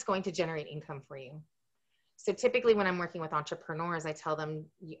one that's going to generate income for you. So typically when I'm working with entrepreneurs, I tell them,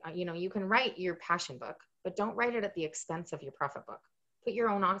 you can write your passion book, but don't write it at the expense of your profit book. Put your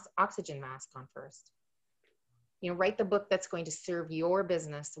own oxygen mask on first. Write the book that's going to serve your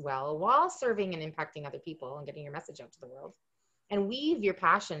business well while serving and impacting other people and getting your message out to the world. And weave your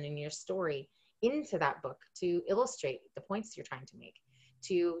passion and your story into that book to illustrate the points you're trying to make,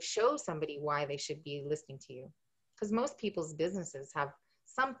 to show somebody why they should be listening to you. Because most people's businesses have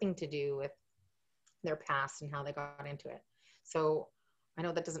something to do with their past and how they got into it. So I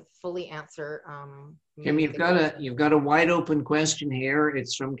know that doesn't fully answer. Kim, you've got a wide open question here.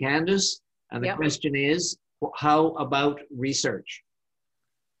 It's from Candace, and the question is, how about research?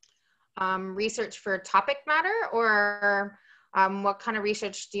 Research for topic matter, or what kind of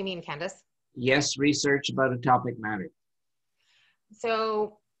research do you mean, Candace? Yes, research about a topic matter.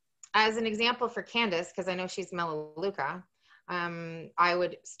 So as an example for Candace, because I know she's Melaleuca, I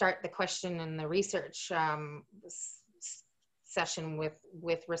would start the question and the research session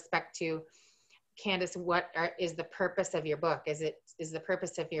with respect to, Candace, what is the purpose of your book? Is the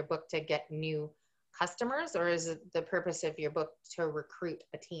purpose of your book to get new customers, or is it the purpose of your book to recruit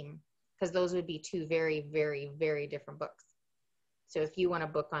a team? Because those would be 2 very, very, very different books. So if you want a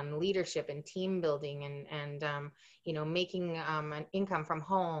book on leadership and team building and making an income from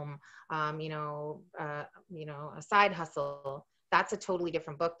home, a side hustle, that's a totally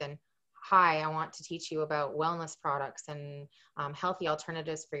different book than, hi, I want to teach you about wellness products and healthy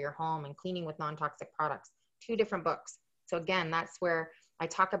alternatives for your home and cleaning with non-toxic products. 2 different books. So again, that's where I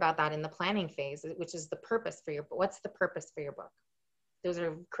talk about that in the planning phase, which is the purpose for your book. What's the purpose for your book? Those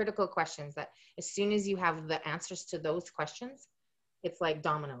are critical questions that as soon as you have the answers to those questions, it's like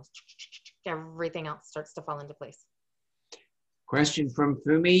dominoes. Everything else starts to fall into place. Question from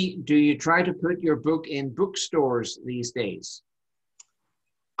Fumi. Do you try to put your book in bookstores these days?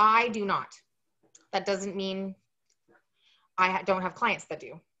 I do not. That doesn't mean I don't have clients that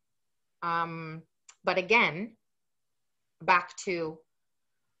do. But again, back to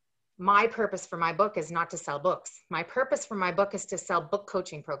my purpose for my book is not to sell books. My purpose for my book is to sell book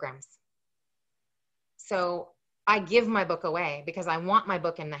coaching programs. So I give my book away because I want my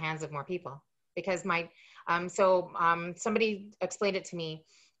book in the hands of more people. Because somebody explained it to me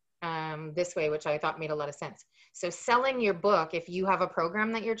this way, which I thought made a lot of sense. So selling your book, if you have a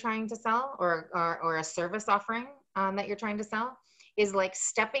program that you're trying to sell, or a service offering that you're trying to sell, is like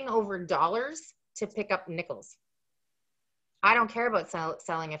stepping over dollars to pick up nickels. I don't care about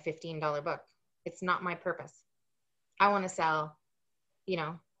selling a $15 book. It's not my purpose. I want to sell, you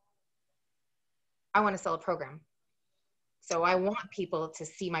know, I want to sell a program. So I want people to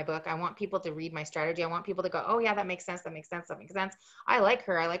see my book. I want people to read my strategy. I want people to go, oh yeah, that makes sense. That makes sense. That makes sense. I like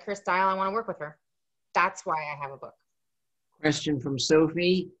her. I like her style. I want to work with her. That's why I have a book. Question from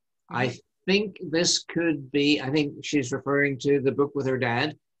Sophie. I think this could be, I think she's referring to the book with her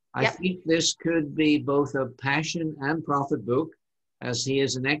dad. I think this could be both a passion and profit book, as he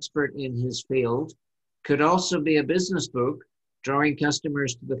is an expert in his field. Could also be a business book, drawing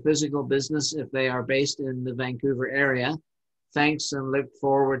customers to the physical business if they are based in the Vancouver area. Thanks, and look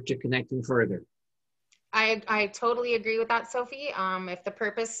forward to connecting further. I totally agree with that, Sophie. If the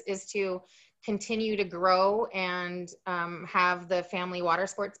purpose is to continue to grow and have the family water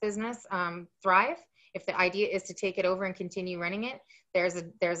sports business thrive, if the idea is to take it over and continue running it, there's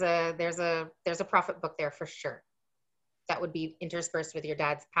a profit book there for sure. That would be interspersed with your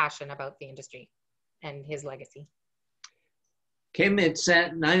dad's passion about the industry and his legacy. Kim, it's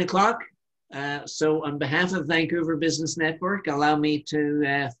at 9 o'clock. So on behalf of Vancouver Business Network, allow me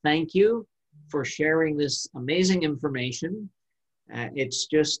to thank you for sharing this amazing information. It's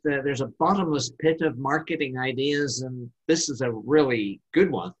just, there's a bottomless pit of marketing ideas, and this is a really good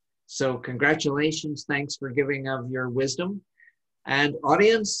one. So congratulations. Thanks for giving of your wisdom. And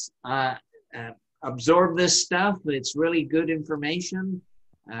audience, absorb this stuff. It's really good information.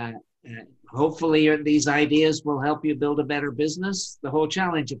 Hopefully these ideas will help you build a better business. The whole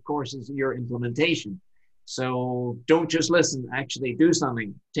challenge, of course, is your implementation. So don't just listen, actually do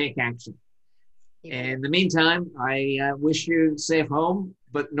something, take action. In the meantime, I wish you safe home,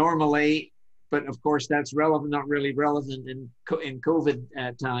 but of course that's relevant, not really relevant in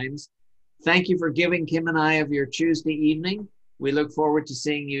COVID times. Thank you for giving Kim and I of your Tuesday evening. We look forward to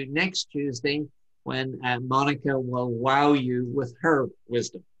seeing you next Tuesday when Monica will wow you with her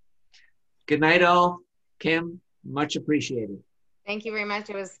wisdom. Good night, all. Kim, much appreciated. Thank you very much.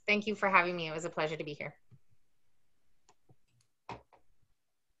 Thank you for having me. It was a pleasure to be here.